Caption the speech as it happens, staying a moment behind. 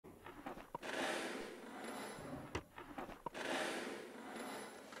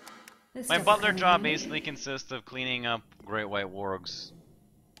My butler job basically consists of cleaning up great white wargs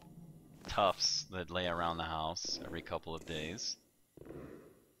tufts that lay around the house every couple of days.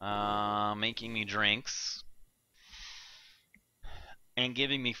 Making me drinks. And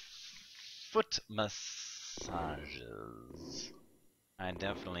giving me foot massages. I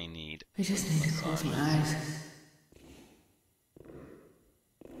definitely need I just need to close my eyes.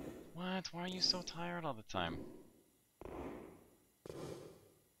 What? Why are you so tired all the time?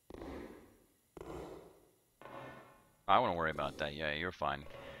 I wouldn't worry about that. Yeah, you're fine.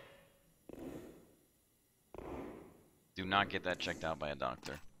 Do not get that checked out by a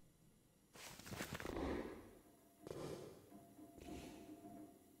doctor.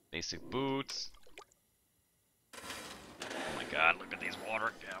 Basic boots. Oh my god, look at these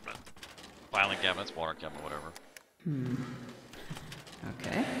water cabinets. Filing cabinets, water cabinet, whatever.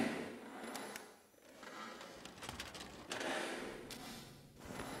 Okay.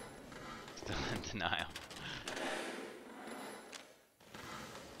 Still in denial.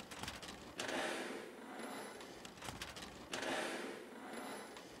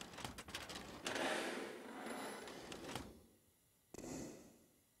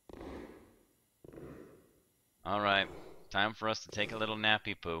 Alright, time for us to take a little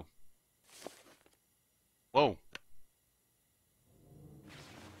nappy poo. Whoa!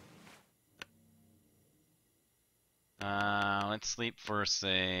 Let's sleep for,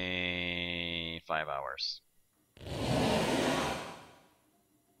 say, 5 hours.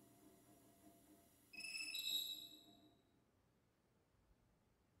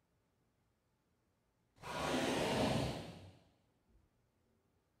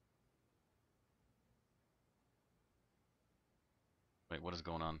 Wait, what is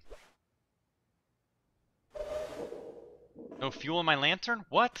going on? No fuel in my lantern?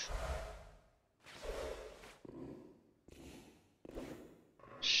 What?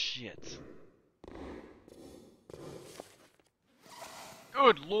 Shit.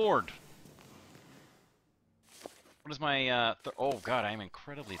 Good lord! What is my, oh god, I am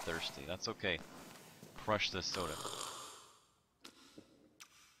incredibly thirsty. That's okay. Crush this soda.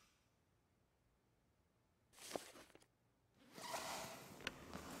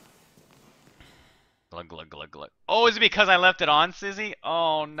 Glug, glug, glug, glug. Oh, is it because I left it on, Sizzy?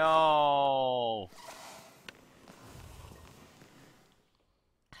 Oh, no.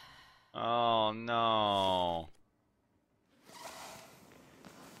 Oh, no.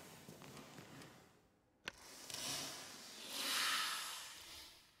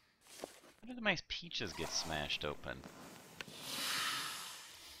 How did my peaches get smashed open?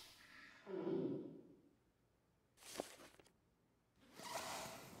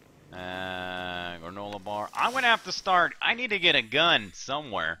 Granola bar. I'm gonna have to start. I need to get a gun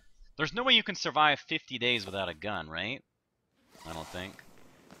somewhere. There's no way you can survive 50 days without a gun, right? I don't think.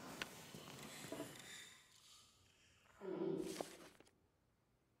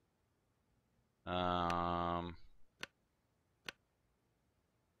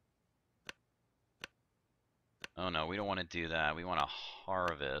 Oh no, we don't want to do that. We want to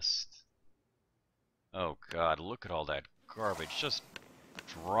harvest. Oh god, look at all that garbage. Just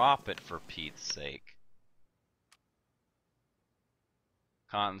drop it for Pete's sake.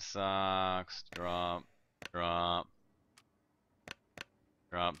 Cotton socks, drop, drop,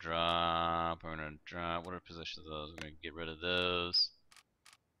 drop, drop. We're gonna drop. What are positions of those? We're gonna get rid of those.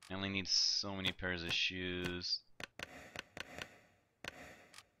 I only need so many pairs of shoes.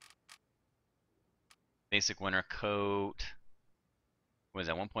 Basic winter coat. What is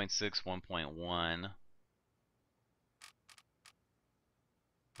that? 1.6, 1.1.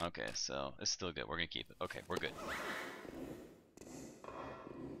 Okay, so it's still good. We're gonna keep it. Okay, we're good.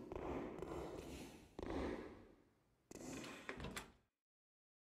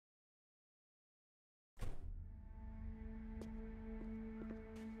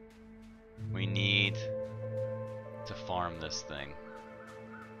 We need to farm this thing.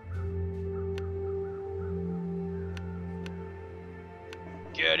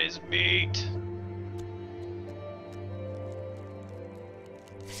 Get his meat.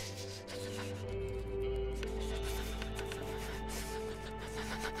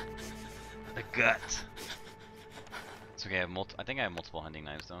 The gut. It's okay. I think I have multiple hunting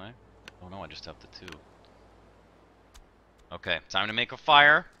knives, don't I? Oh no, I just have the 2. Okay, time to make a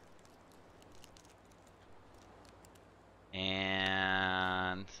fire.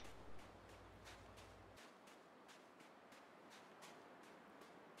 And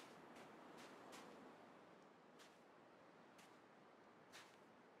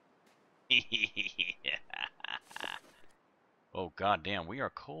oh god damn, we are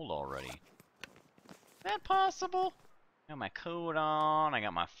cold already. Is that possible? Got my coat on. I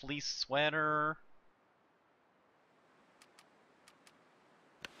got my fleece sweater.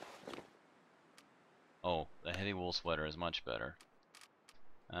 Oh, the heavy wool sweater is much better.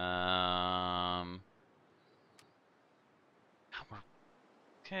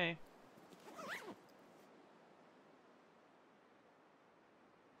 Okay.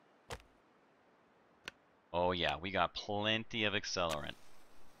 Oh yeah, we got plenty of accelerant.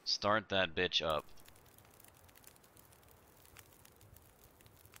 Start that bitch up.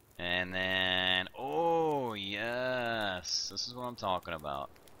 And then, oh yes, this is what I'm talking about.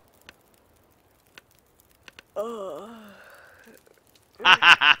 Oh,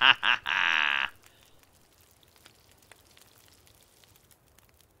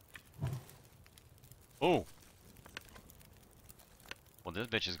 well this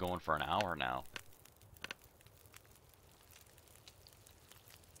bitch is going for an hour now.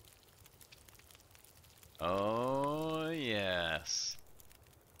 Oh yes.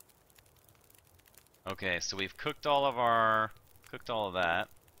 Okay, so we've cooked all of that.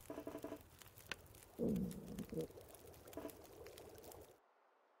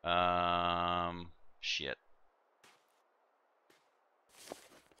 Shit.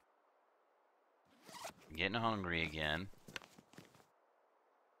 I'm getting hungry again.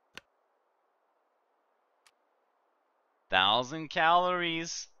 Thousand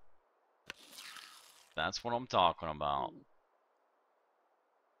calories. That's what I'm talking about.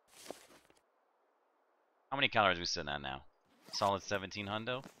 How many calories are we sitting at now? Solid 17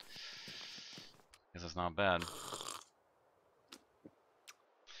 hundo? Guess that's not bad.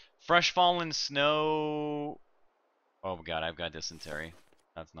 Fresh fallen snow. Oh god, I've got dysentery.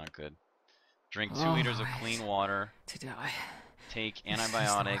 That's not good. Drink 2 liters of clean water. To die. Take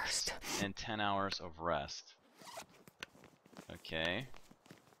antibiotics and 10 hours of rest. Okay.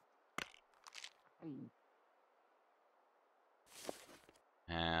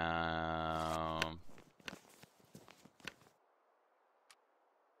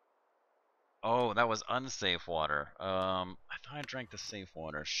 Oh, that was unsafe water. I thought I drank the safe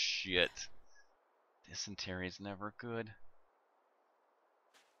water. Shit. Dysentery is never good.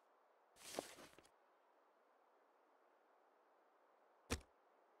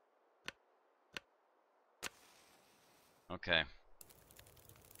 Okay.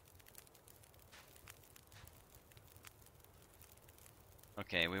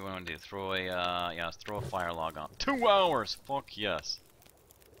 Okay, we want to do throw a yeah, let's throw a fire log on. 2 hours. Fuck yes.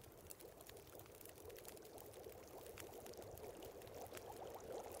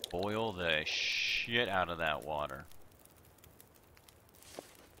 Boil the shit out of that water.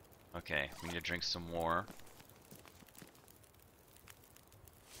 Okay, we need to drink some more.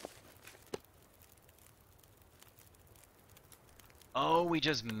 Oh, we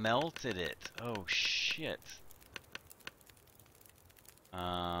just melted it. Oh shit.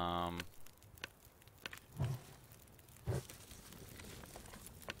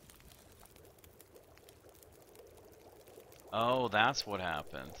 Oh, that's what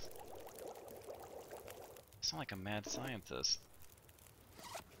happened. I sound like a mad scientist.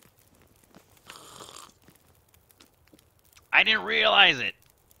 I didn't realize it!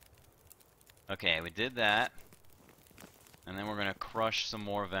 Okay, we did that. And then we're gonna crush some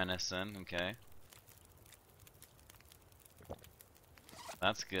more venison, okay.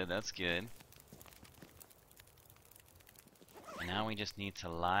 That's good, that's good. And now we just need to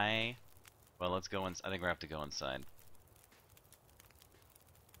lie. Well, let's go I think we have to go inside.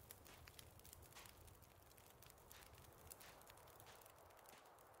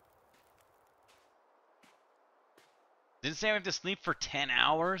 Didn't say we have to sleep for 10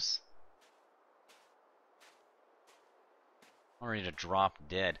 hours? I'm ready to drop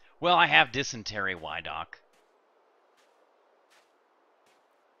dead. Well, I have dysentery, Doc?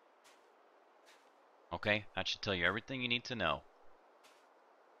 Okay, that should tell you everything you need to know.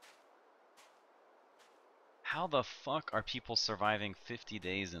 How the fuck are people surviving 50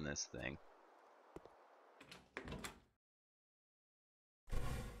 days in this thing?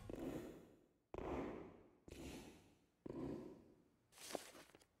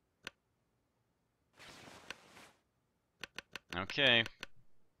 Okay.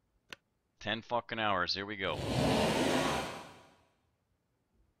 10 fucking hours, here we go.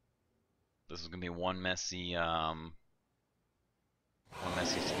 This is gonna be one messy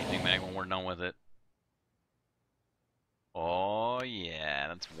sleeping bag when we're done with it. Oh yeah,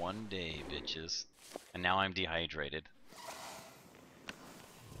 that's one day, bitches. And now I'm dehydrated.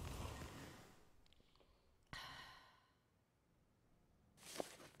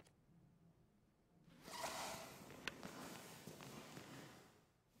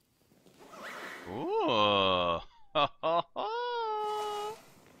 Ooh.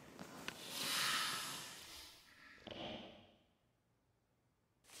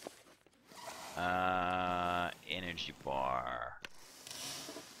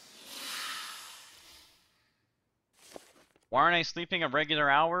 Why aren't I sleeping at regular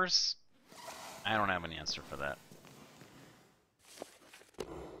hours? I don't have an answer for that.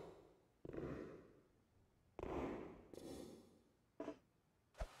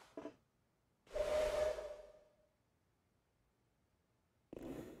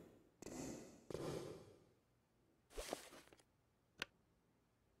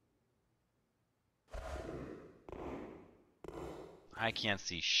 I can't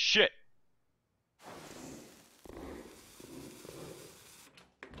see shit.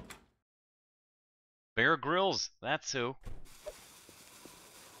 Bear Grylls, that's who.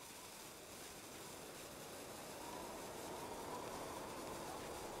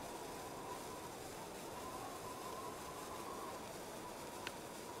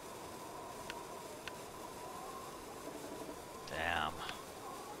 Damn.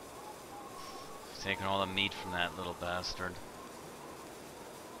 Taking all the meat from that little bastard.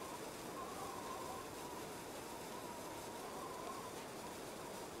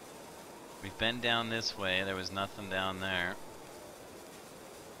 We've been down this way, there was nothing down there.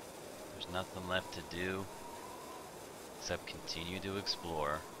 There's nothing left to do except continue to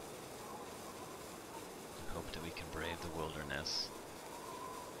explore and hope that we can brave the wilderness.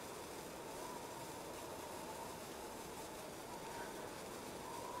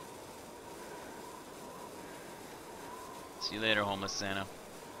 See you later, homeless Santa.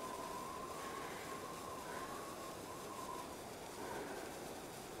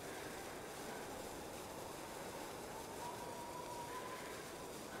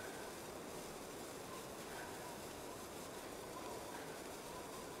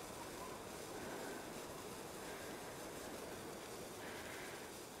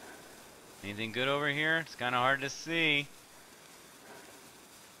 Anything good over here? It's kind of hard to see.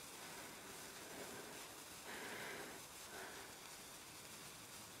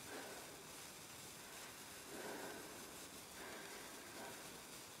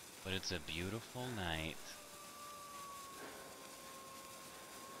 But it's a beautiful night.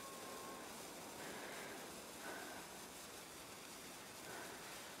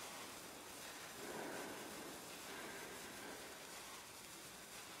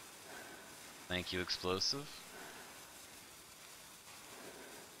 Thank you, Explosive.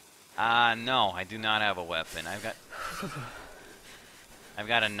 No, I do not have a weapon. I've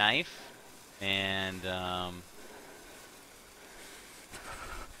got a knife and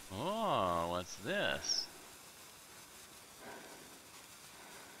oh, what's this?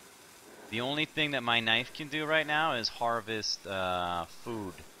 The only thing that my knife can do right now is harvest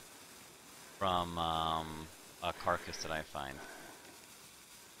food from a carcass that I find.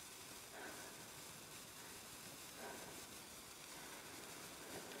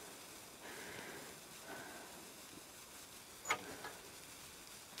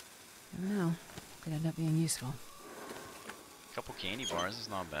 I don't know. Could end up being useful. A couple candy bars is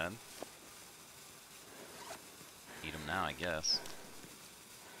not bad. Eat them now, I guess.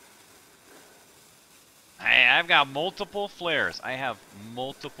 Hey, I've got multiple flares. I have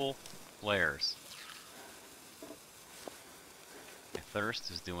multiple flares. My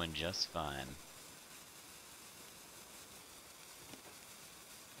thirst is doing just fine.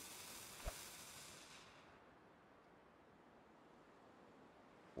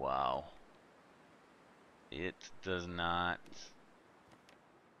 Wow. It does not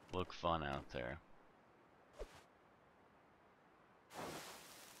look fun out there.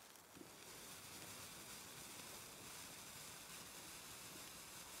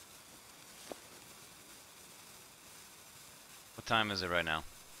 What time is it right now?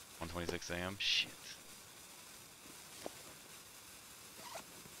 1:26 a.m. Shit.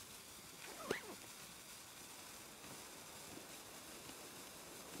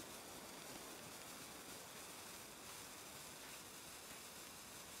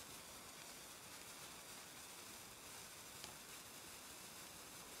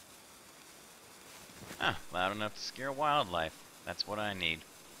 Ah, loud enough to scare wildlife. That's what I need.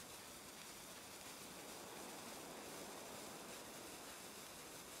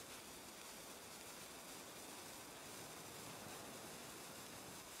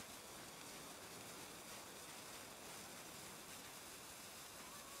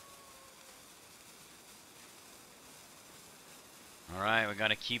 Alright, we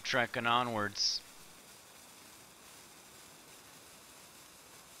gotta keep trekking onwards.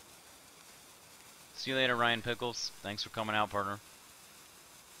 See you later, Ryan Pickles. Thanks for coming out, partner.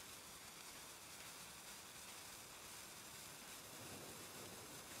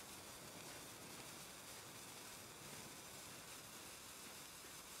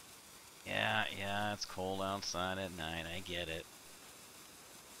 Yeah, it's cold outside at night. I get it.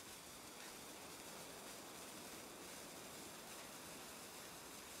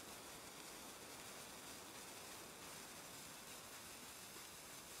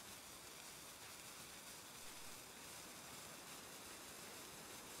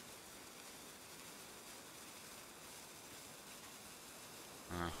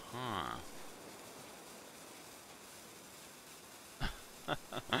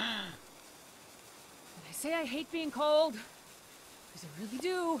 say I hate being cold. Because I really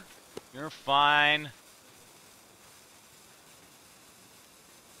do. You're fine.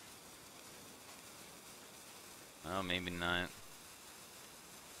 Oh, maybe not.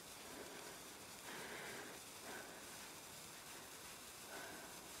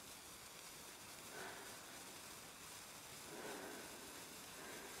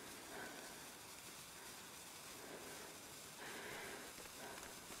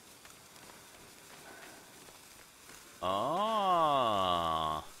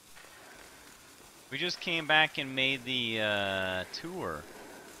 Oh. We just came back and made the tour.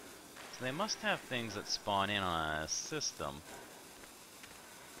 So they must have things that spawn in on a system.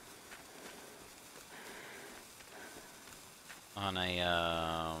 On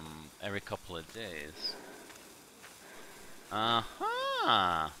a, every couple of days.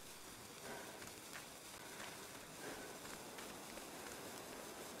 Uh-huh!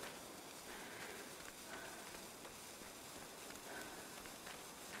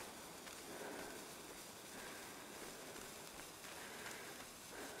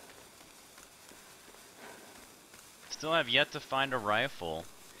 Still have yet to find a rifle.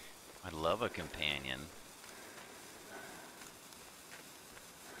 I'd love a companion.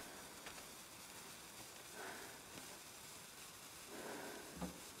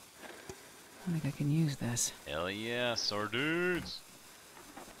 I think I can use this. Hell yeah, dudes.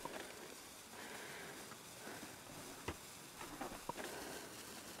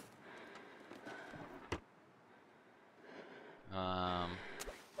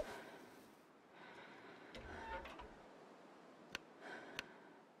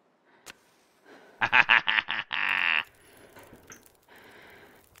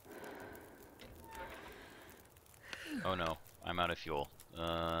 Oh no, I'm out of fuel.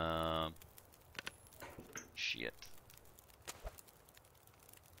 Shit.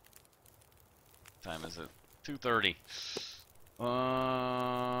 Time is it? 2:30.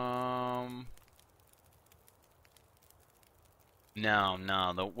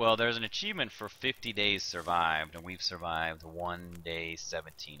 No. Well, there's an achievement for 50 days survived, and we've survived 1 day,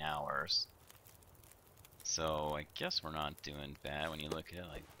 17 hours. So I guess we're not doing bad when you look at it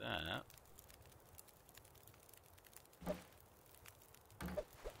like that.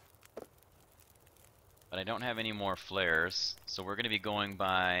 But I don't have any more flares, so we're going to be going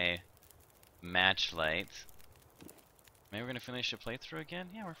by matchlight. Maybe we're going to finish a playthrough again?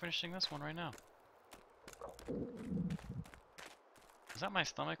 Yeah, we're finishing this one right now. Is that my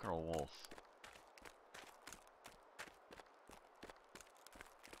stomach or a wolf?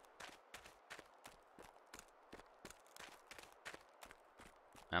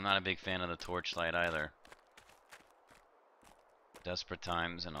 I'm not a big fan of the torchlight either. Desperate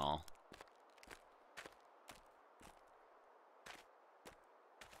times and all.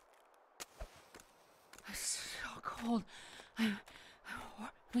 It's so cold. I'm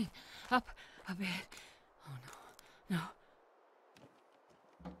warming up a bit. Oh no. No.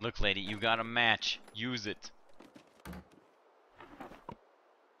 Look, lady, you got a match. Use it.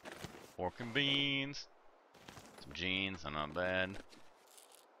 Pork and beans. Some jeans, I'm not bad.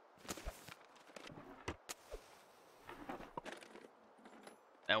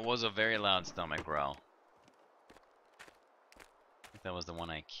 That was a very loud stomach growl. I think that was the one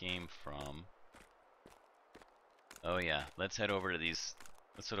I came from. Oh yeah, let's head over to these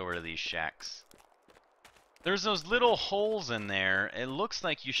shacks. There's those little holes in there. It looks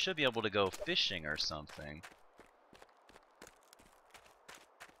like you should be able to go fishing or something.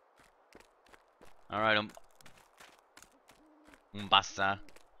 Alright, Umbasa.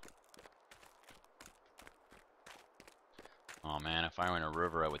 Oh man, if I were in a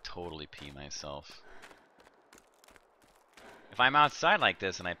river, I would totally pee myself. If I'm outside like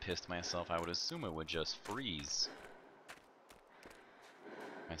this and I pissed myself, I would assume it would just freeze.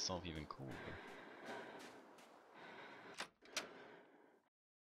 Myself even cooler.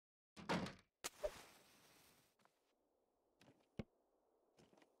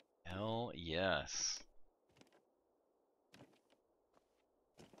 Hell yes.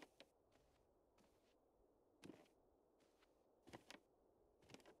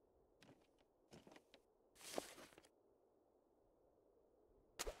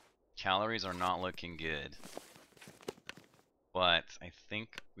 Calories are not looking good. But I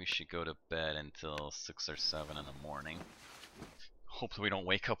think we should go to bed until 6 or 7 in the morning. Hopefully we don't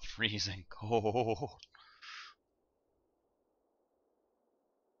wake up freezing cold.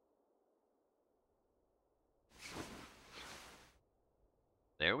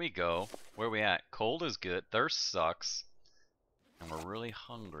 There we go. Where we at? Cold is good. Thirst sucks. And we're really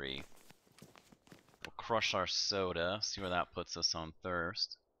hungry. We'll crush our soda. See where that puts us on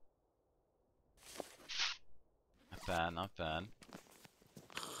thirst. Not bad, not bad.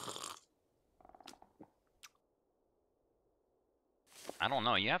 I don't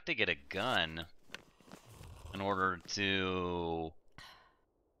know, you have to get a gun in order to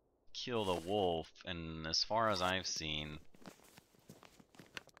kill the wolf, and as far as I've seen...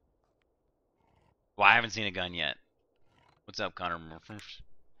 Well, I haven't seen a gun yet. What's up, Connor?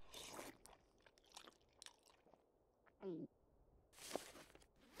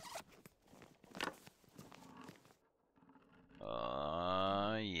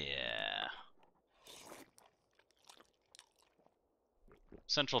 Yeah.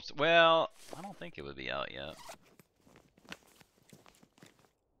 Central, well, I don't think it would be out yet.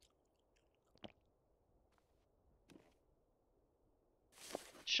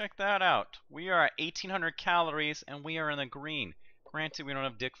 Check that out. We are at 1,800 calories, and we are in the green. Granted, we don't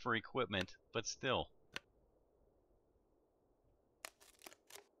have dick for equipment, but still.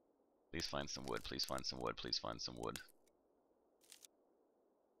 Please find some wood, please find some wood, please find some wood.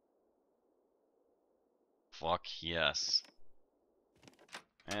 Fuck yes.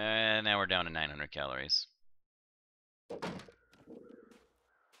 And now we're down to 900 calories.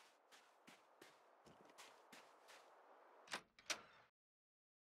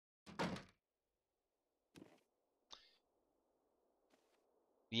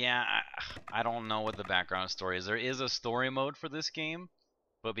 Yeah, I don't know what the background story is. There is a story mode for this game,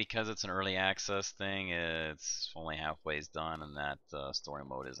 but because it's an early access thing, it's only halfway done, and that story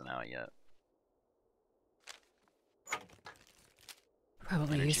mode isn't out yet.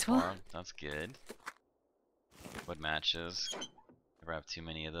 Probably Energy useful. farm, that's good. Wood matches. Never have too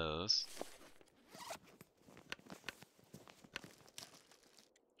many of those.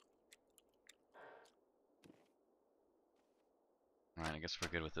 Alright, I guess we're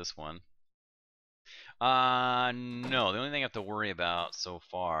good with this one. No, the only thing I have to worry about so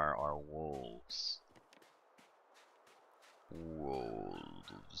far are wolves.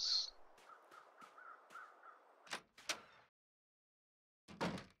 Wolves.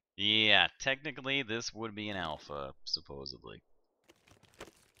 Yeah, technically this would be an alpha, supposedly.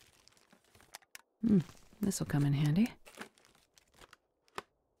 This'll come in handy.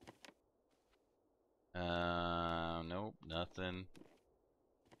 Nope, nothing.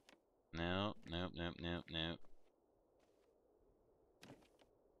 Nope, nope, nope, nope, nope.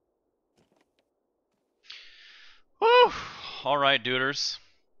 Whew! Alright, duders.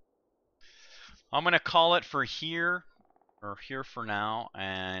 I'm gonna call it for here, or here for now,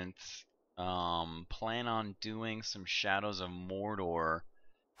 and plan on doing some Shadows of Mordor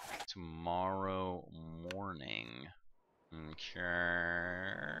tomorrow morning.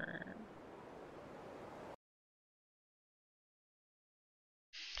 Okay.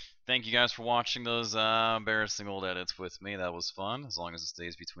 Thank you guys for watching those embarrassing old edits with me. That was fun. As long as it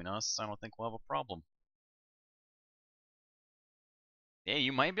stays between us, I don't think we'll have a problem. Yeah,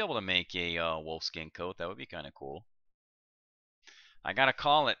 you might be able to make a wolfskin coat. That would be kind of cool. I gotta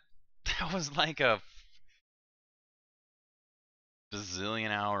call it. That was like a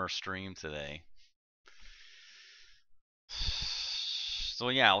bazillion-hour stream today. So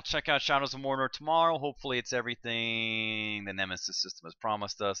yeah, I'll check out Shadows of Mordor tomorrow. Hopefully it's everything the Nemesis system has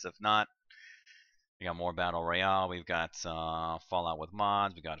promised us. If not, we got more Battle Royale. We've got Fallout with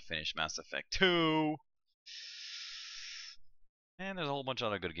mods. We got to finish Mass Effect 2. And there's a whole bunch of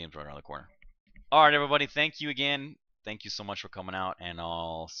other good games right around the corner. Alright, everybody. Thank you again. Thank you so much for coming out. And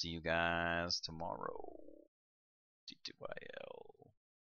I'll see you guys tomorrow. TTYL.